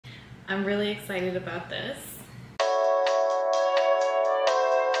I'm really excited about this.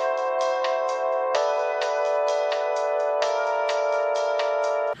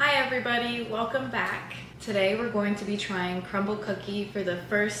 Hi everybody, welcome back. Today we're going to be trying Crumbl cookie for the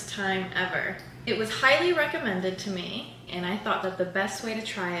first time ever. It was highly recommended to me, and I thought that the best way to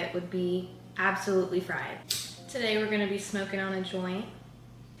try it would be absolutely fried. Today we're going to be smoking on a joint.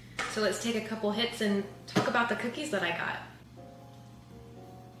 So let's take a couple hits and talk about the cookies that I got.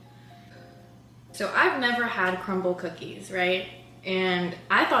 So I've never had Crumbl cookies, right? And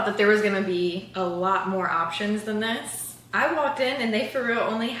I thought that there was going to be a lot more options than this. I walked in and they for real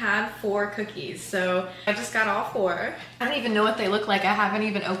only had 4 cookies, so I just got all 4. I don't even know what they look like. I haven't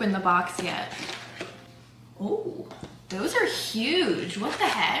even opened the box yet. Oh, those are huge. What the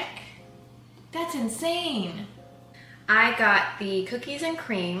heck? That's insane. I got the cookies and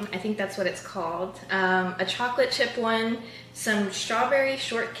cream, I think that's what it's called, a chocolate chip one, some strawberry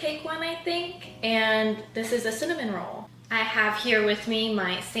shortcake one I think, and this is a cinnamon roll. I have here with me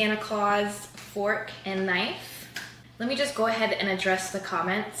my Santa Claus fork and knife. Let me just go ahead and address the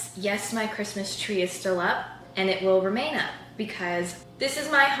comments. Yes, my Christmas tree is still up, and it will remain up, because this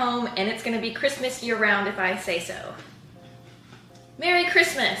is my home, and it's gonna be Christmas year-round if I say so. Merry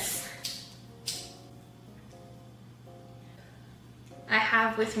Christmas! I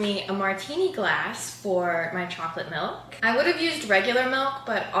have with me a martini glass for my chocolate milk. I would have used regular milk,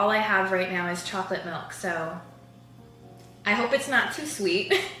 but all I have right now is chocolate milk, so I hope it's not too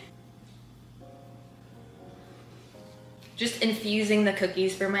sweet. Just infusing the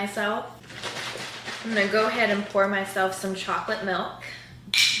cookies for myself. I'm gonna go ahead and pour myself some chocolate milk.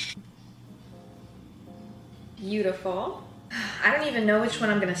 Beautiful. I don't even know which one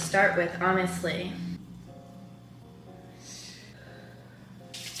I'm gonna start with, honestly.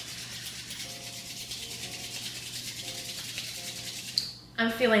 I'm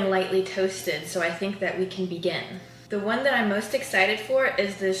feeling lightly toasted, so I think that we can begin. The one that I'm most excited for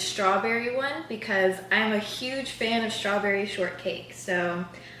is the strawberry one because I'm a huge fan of strawberry shortcake, so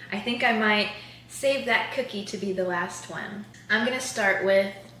I think I might save that cookie to be the last one. I'm gonna start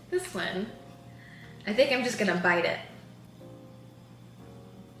with this one. I think I'm just gonna bite it.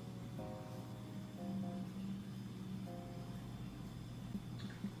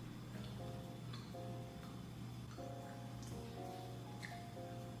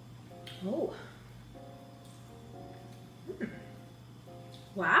 Oh.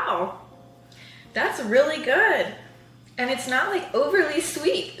 Wow, that's really good. And it's not like overly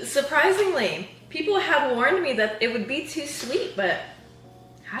sweet, surprisingly. People have warned me that it would be too sweet, but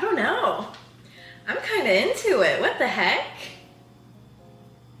I don't know. I'm kind of into it. What the heck?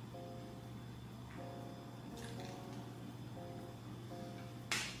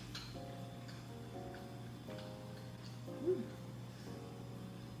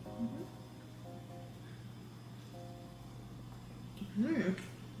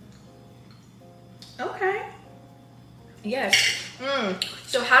 Okay. Yes.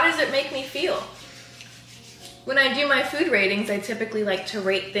 So how does it make me feel? When I do my food ratings, I typically like to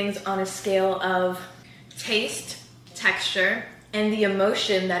rate things on a scale of taste, texture, and the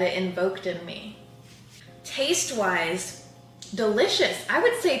emotion that it invoked in me. Taste-wise, delicious. I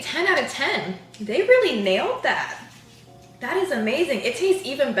would say 10 out of 10. They really nailed that. That is amazing. It tastes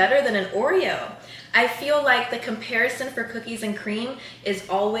even better than an Oreo. I feel like the comparison for cookies and cream is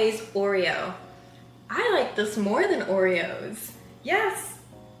always Oreo. I like this more than Oreos. Yes.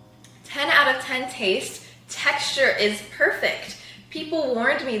 10 out of 10 taste. Texture is perfect. People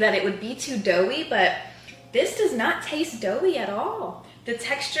warned me that it would be too doughy, but this does not taste doughy at all. The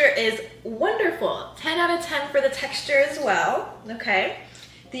texture is wonderful. 10 out of 10 for the texture as well, okay?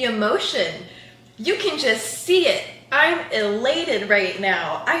 The emotion, you can just see it. I'm elated right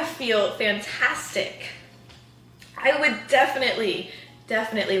now. I feel fantastic. I would definitely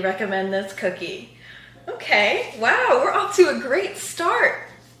recommend this cookie. Okay, wow, we're off to a great start.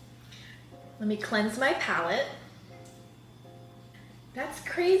 Let me cleanse my palate. That's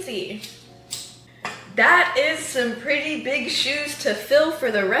crazy. That is some pretty big shoes to fill for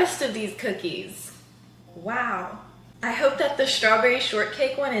the rest of these cookies. Wow. I hope that the strawberry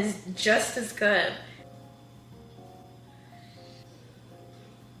shortcake one is just as good.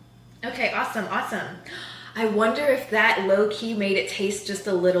 Okay, awesome, awesome. I wonder if that low-key made it taste just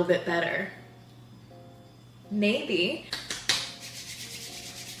a little bit better. Maybe.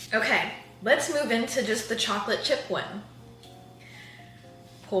 Okay, let's move into just the chocolate chip one.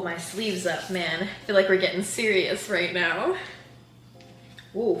 Pull my sleeves up, man. I feel like we're getting serious right now.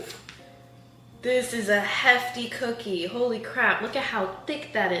 Oof. This is a hefty cookie. Holy crap, look at how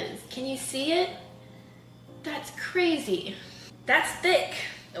thick that is. Can you see it? That's crazy. That's thick.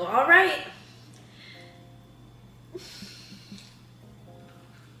 All right.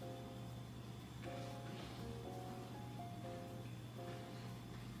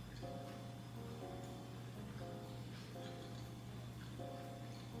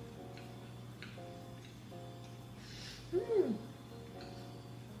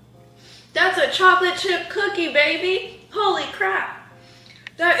 That's a chocolate chip cookie, baby. Holy crap.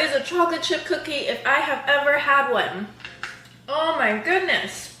 That is a chocolate chip cookie if I have ever had one. Oh my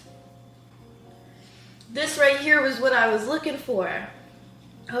goodness. This right here was what I was looking for.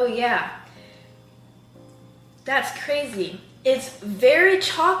 Oh yeah. That's crazy. It's very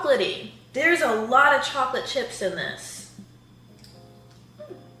chocolatey. There's a lot of chocolate chips in this.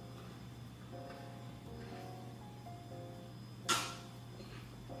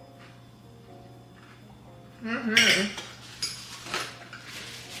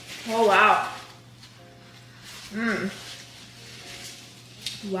 Oh wow.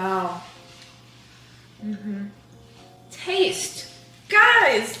 Wow. Taste.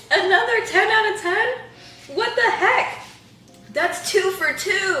 Guys, another 10 out of 10? What the heck? That's 2 for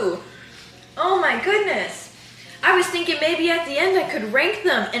 2. Oh my goodness. I was thinking maybe at the end I could rank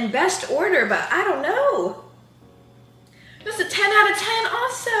them in best order, but I don't know. That's a 10 out of 10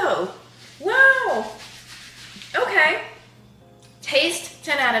 also. Wow. Okay. Taste,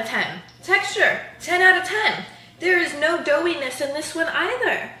 10 out of 10. Texture, 10 out of 10. There is no doughiness in this one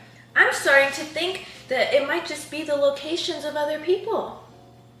either. I'm starting to think that it might just be the locations of other people.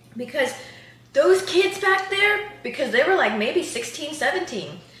 Because those kids back there, because they were like maybe 16,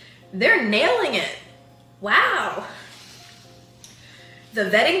 17, they're nailing it. Wow. The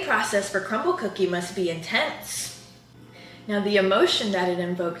vetting process for Crumbl cookie must be intense. Now the emotion that it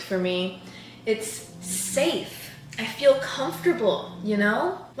invoked for me, it's safe. I feel comfortable, you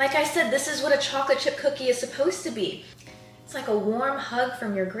know? Like I said, this is what a chocolate chip cookie is supposed to be. It's like a warm hug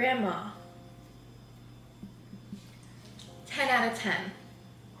from your grandma. 10 out of 10.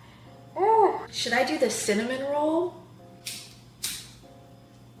 Oh, should I do the cinnamon roll?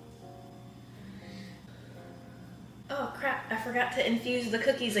 Oh crap, I forgot to infuse the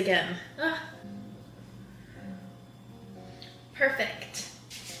cookies again. Perfect.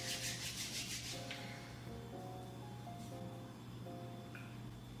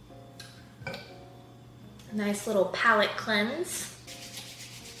 Nice little palate cleanse.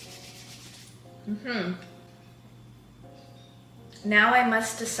 Now I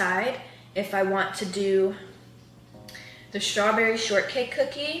must decide if I want to do the strawberry shortcake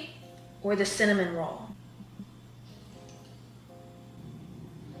cookie or the cinnamon roll.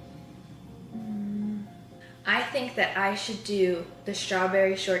 I think that I should do the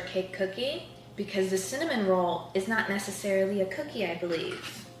strawberry shortcake cookie because the cinnamon roll is not necessarily a cookie, I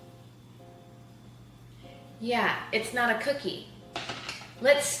believe. Yeah, it's not a cookie.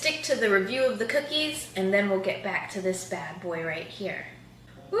 Let's stick to the review of the cookies and then we'll get back to this bad boy right here.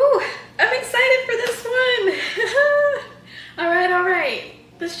 Ooh, I'm excited for this one. All right.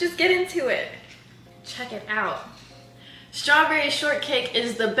 Let's just get into it. Check it out. Strawberry shortcake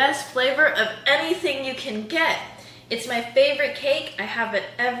is the best flavor of anything you can get. It's my favorite cake. I have it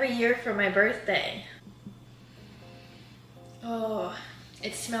every year for my birthday. Oh,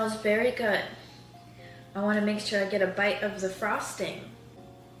 it smells very good. I want to make sure I get a bite of the frosting.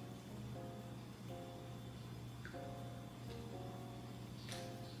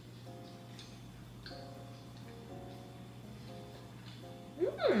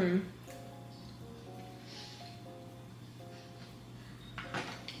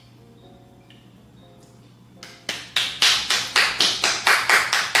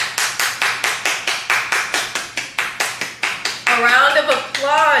 A round of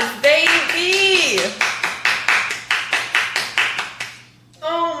applause, baby!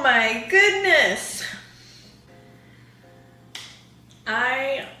 Oh my goodness!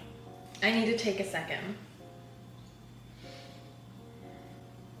 I need to take a second.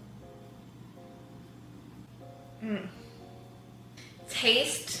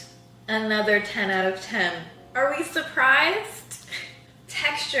 Taste, another 10 out of 10. Are we surprised?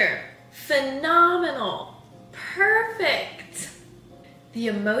 Texture, phenomenal, perfect. The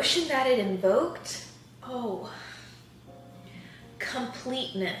emotion that it invoked, oh,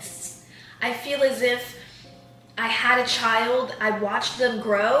 completeness. I feel as if I had a child, I watched them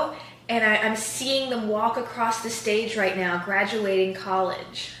grow, and I'm seeing them walk across the stage right now, graduating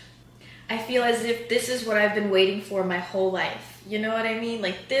college. I feel as if this is what I've been waiting for my whole life. You know what I mean?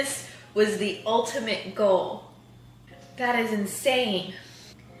 Like this was the ultimate goal. That is insane.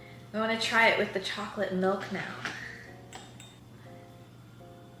 I want to try it with the chocolate milk now.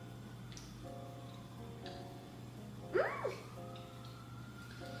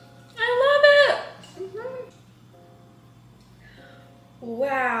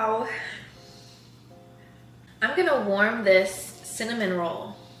 Wow. I'm gonna warm this cinnamon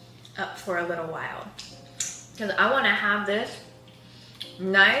roll up for a little while because I want to have this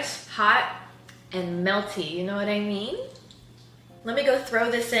nice, hot, and melty. You know what I mean? Let me go throw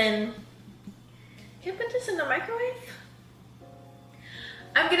this in. Can I put this in the microwave?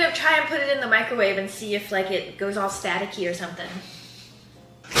 I'm gonna try and put it in the microwave and see if like it goes all staticky or something.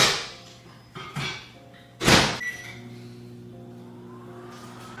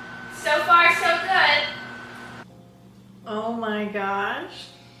 So far, so good. Oh my gosh.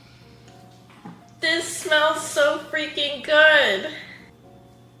 This smells so freaking good.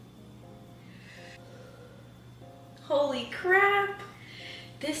 Holy crap.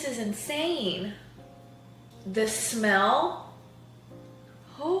 This is insane. The smell.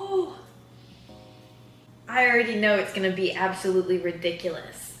 Oh. I already know it's gonna be absolutely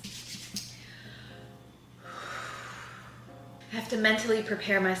ridiculous. I have to mentally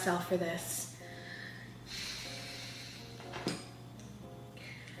prepare myself for this.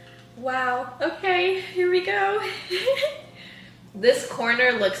 Wow, okay, here we go. This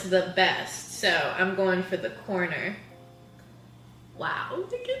corner looks the best, so I'm going for the corner. Wow,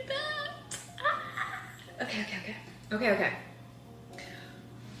 look at that. Ah. Okay.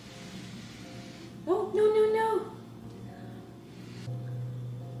 Whoa, no.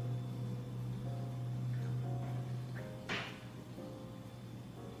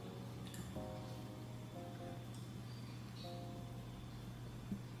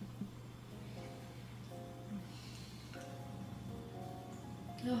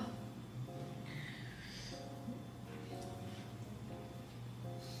 Oh.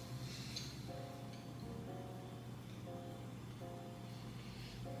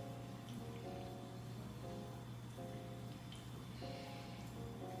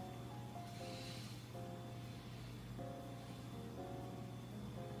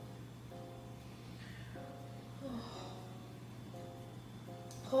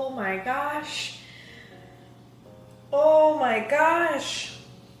 Oh my gosh. Oh my gosh.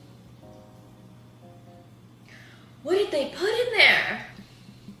 What did they put in there?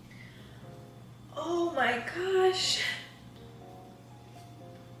 Oh my gosh.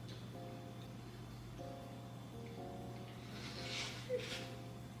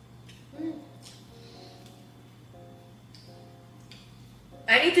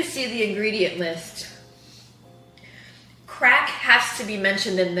 I need to see the ingredient list. Crack has to be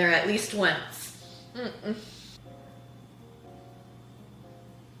mentioned in there at least once.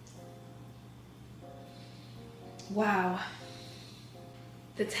 Wow.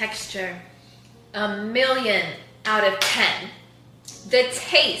 The texture, 1,000,000 out of 10. The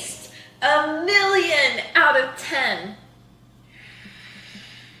taste, 1,000,000 out of 10.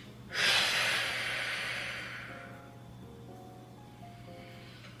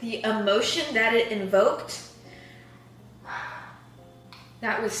 The emotion that it invoked,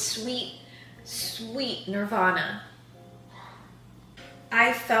 that was sweet, sweet nirvana.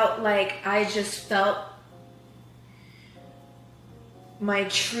 I felt like I just felt my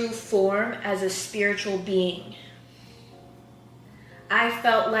true form as a spiritual being. I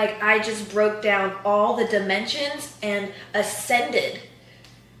felt like I just broke down all the dimensions and ascended.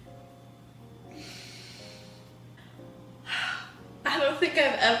 I don't think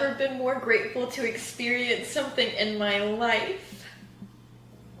I've ever been more grateful to experience something in my life.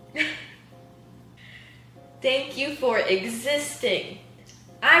 Thank you for existing.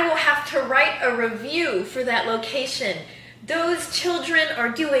 I will have to write a review for that location. Those children are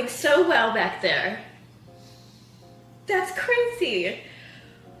doing so well back there. That's crazy.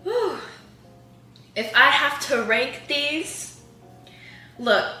 Whew. If I have to rank these,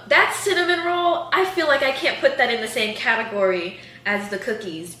 look, that cinnamon roll, I feel like I can't put that in the same category as the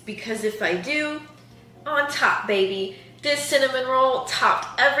cookies, because if I do, on top, baby. This cinnamon roll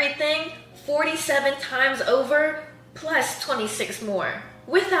topped everything 47 times over, plus 26 more.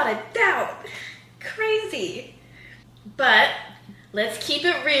 Without a doubt. Crazy. But let's keep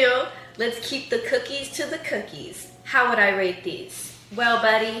it real. Let's keep the cookies to the cookies. How would I rate these? Well,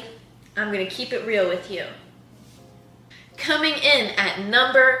 buddy, I'm gonna keep it real with you. Coming in at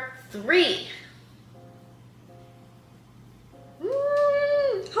number 3.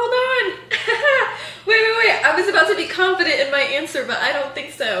 Hold on. Wait. I was about to be confident in my answer, but I don't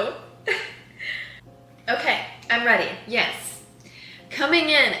think so. Okay, I'm ready. Yes. Coming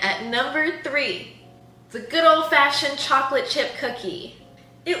in at number 3, the good old-fashioned chocolate chip cookie.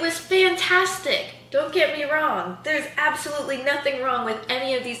 It was fantastic. Don't get me wrong. There's absolutely nothing wrong with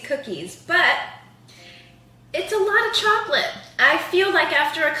any of these cookies, but it's a lot of chocolate. I feel like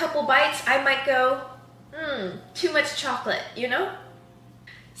after a couple bites, I might go, too much chocolate, you know?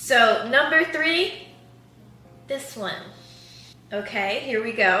 So number 3, this one. Okay, here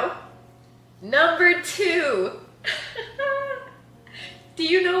we go. Number 2. Do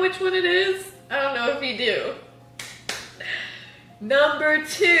you know which one it is? I don't know if you do. Number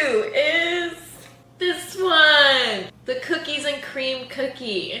 2 is this one. The cookies and cream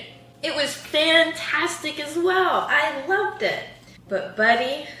cookie. It was fantastic as well. I loved it. But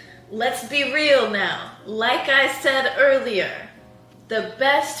buddy, let's be real now. Like I said earlier, the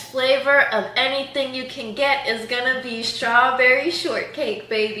best flavor of anything you can get is gonna be strawberry shortcake,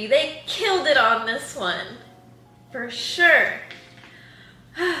 baby. They killed it on this one. For sure.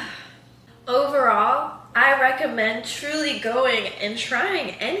 Overall, I recommend truly going and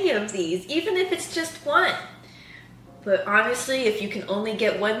trying any of these, even if it's just one. But honestly, if you can only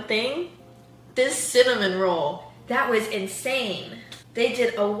get one thing, this cinnamon roll, that was insane. They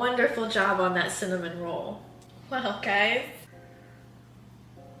did a wonderful job on that cinnamon roll. Well, guys.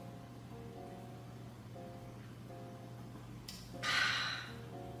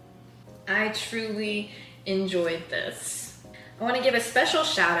 I truly enjoyed this. I want to give a special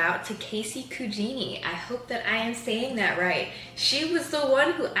shout out to Casey Cugini. I hope that I am saying that right. She was the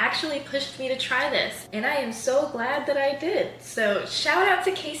one who actually pushed me to try this, and I am so glad that I did. So shout out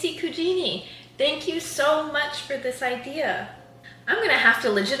to Casey Cugini. Thank you so much for this idea. I'm gonna have to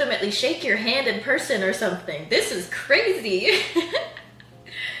legitimately shake your hand in person or something. This is crazy.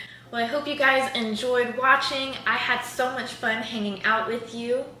 Well, I hope you guys enjoyed watching. I had so much fun hanging out with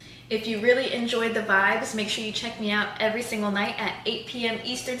you. If you really enjoyed the vibes, make sure you check me out every single night at 8 p.m.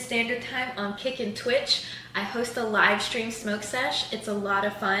 Eastern Standard Time on Kick and Twitch. I host a live stream smoke sesh. It's a lot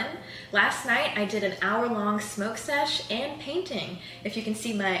of fun. Last night I did an hour-long smoke sesh and painting. If you can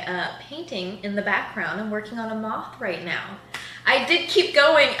see my painting in the background, I'm working on a moth right now. I did keep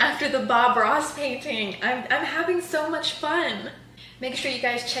going after the Bob Ross painting. I'm having so much fun. Make sure you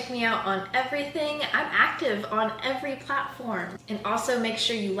guys check me out on everything. I'm active on every platform. And also make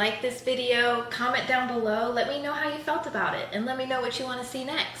sure you like this video, comment down below, let me know how you felt about it, and let me know what you want to see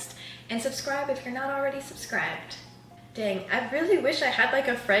next. And subscribe if you're not already subscribed. Dang, I really wish I had like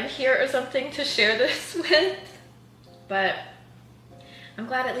a friend here or something to share this with. But I'm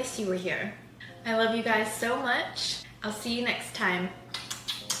glad at least you were here. I love you guys so much. I'll see you next time.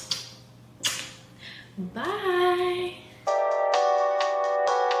 Bye.